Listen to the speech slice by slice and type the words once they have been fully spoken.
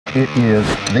It is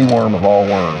the worm of all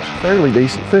worms. Fairly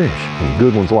decent fish. And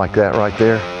good ones like that right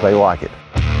there, they like it.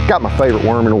 Got my favorite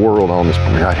worm in the world on this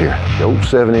one right here. The old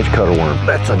 7-inch cutter worm.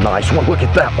 That's a nice one. Look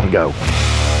at that one go.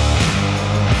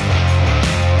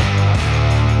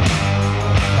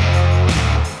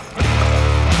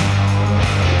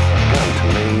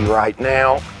 Come to me right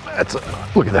now.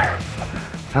 Look at there.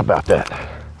 How about that?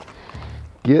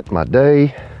 Get my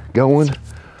day going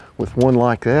with one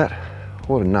like that.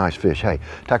 What a nice fish. Hey,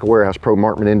 Tackle Warehouse Pro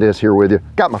Mark Menendez here with you.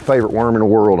 Got my favorite worm in the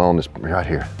world on this right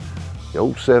here. The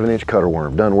old 7-inch cutter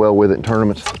worm. Done well with it in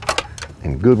tournaments.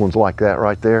 And good ones like that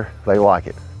right there, they like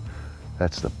it.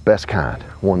 That's the best kind,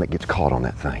 one that gets caught on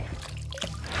that thing.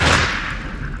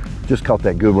 Just caught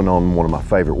that good one on one of my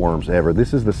favorite worms ever.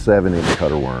 This is the 7-inch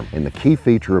cutter worm. And the key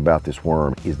feature about this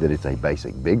worm is that it's a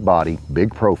basic big body,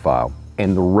 big profile,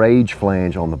 and the rage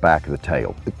flange on the back of the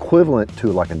tail, equivalent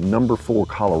to like a number 4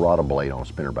 Colorado blade on a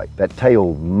spinnerbait. That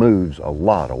tail moves a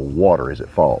lot of water as it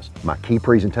falls. My key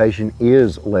presentation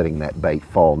is letting that bait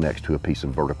fall next to a piece of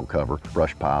vertical cover,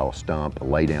 brush pile, a stump, a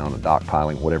lay down, a dock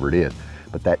piling, whatever it is.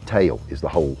 But that tail is the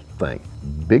whole thing.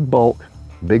 Big bulk,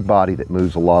 big body that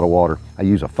moves a lot of water. I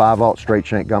use a 5/0 straight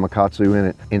shank gamakatsu in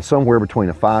it, and somewhere between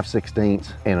a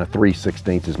 5/16 and a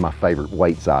 3/16 is my favorite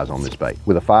weight size on this bait.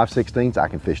 With a 5/16, I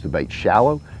can fish the bait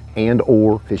shallow and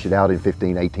or fish it out in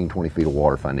 15, 18, 20 feet of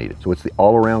water if I need it. So it's the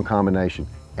all-around combination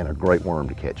and a great worm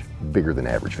to catch, bigger than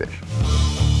average fish.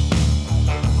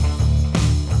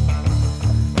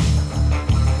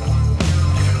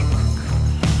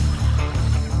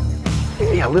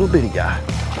 Yeah, a little bitty guy.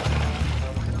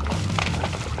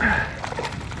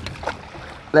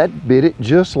 That bit it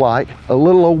just like a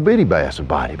little old bitty bass would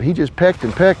bite it. He just pecked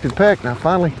and pecked and pecked, and I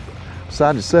finally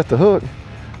decided to set the hook.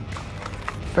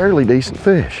 Fairly decent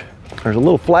fish. There's a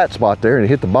little flat spot there and it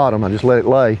hit the bottom. I just let it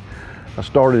lay. I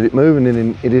started it moving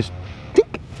and it just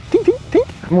tink, tink, tink,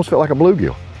 tink. Almost felt like a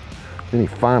bluegill. Then he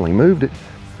finally moved it.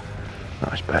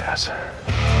 Nice bass.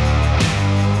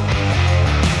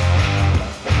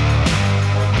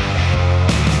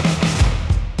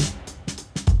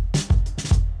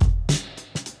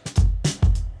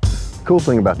 Cool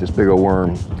thing about this big old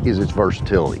worm is its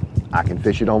versatility. I can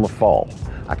fish it on the fall.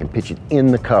 I can pitch it in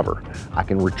the cover. I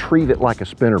can retrieve it like a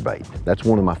spinnerbait. That's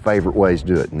one of my favorite ways to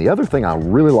do it. And the other thing I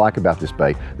really like about this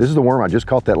bait, this is the worm I just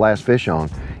caught that last fish on.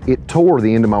 It tore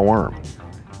the end of my worm.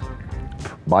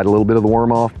 Bite a little bit of the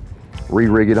worm off,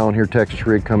 re-rig it on here, Texas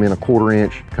rig, come in a 1/4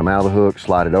 inch, come out of the hook,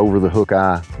 slide it over the hook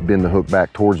eye, bend the hook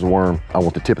back towards the worm. I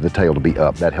want the tip of the tail to be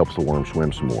up. That helps the worm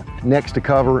swim some more. Next to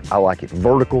cover, I like it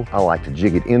vertical. I like to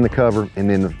jig it in the cover. And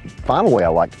then the final way I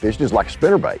like to fish it is like a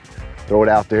spinnerbait. Throw it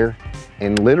out there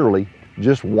and literally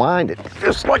just wind it,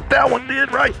 just like that one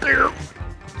did right there.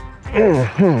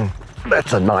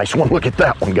 That's a nice one. Look at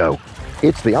that one go.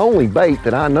 It's the only bait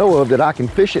that I know of that I can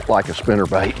fish it like a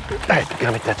spinnerbait.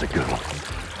 Dadgummit, that's a good one.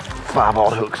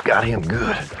 5/0 hook's got him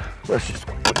good. Let's just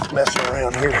quit messing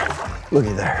around here. Look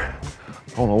at there.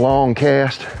 On a long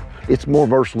cast, it's more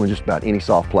versatile than just about any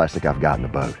soft plastic I've got in the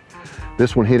boat.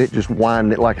 This one hit it, just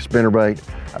winding it like a spinnerbait.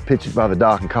 I pitched it by the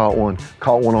dock and caught one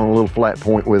on a little flat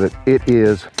point with it. It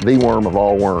is the worm of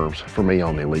all worms for me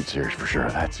on the Elite Series for sure.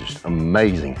 That's just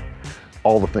amazing,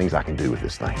 all the things I can do with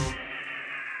this thing.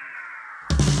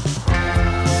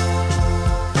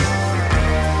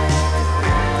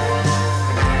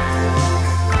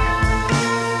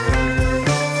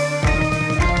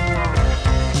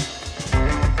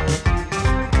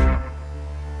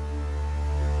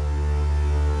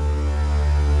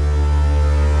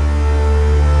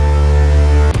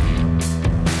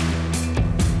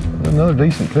 Another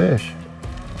decent fish.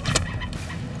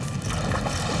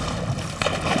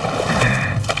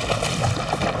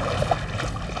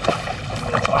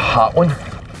 That's a hot one.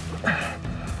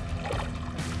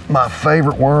 My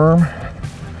favorite worm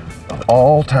of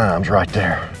all times right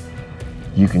there.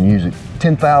 You can use it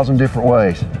 10,000 different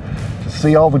ways. To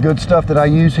see all the good stuff that I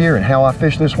use here and how I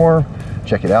fish this worm,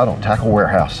 check it out on Tackle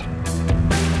Warehouse.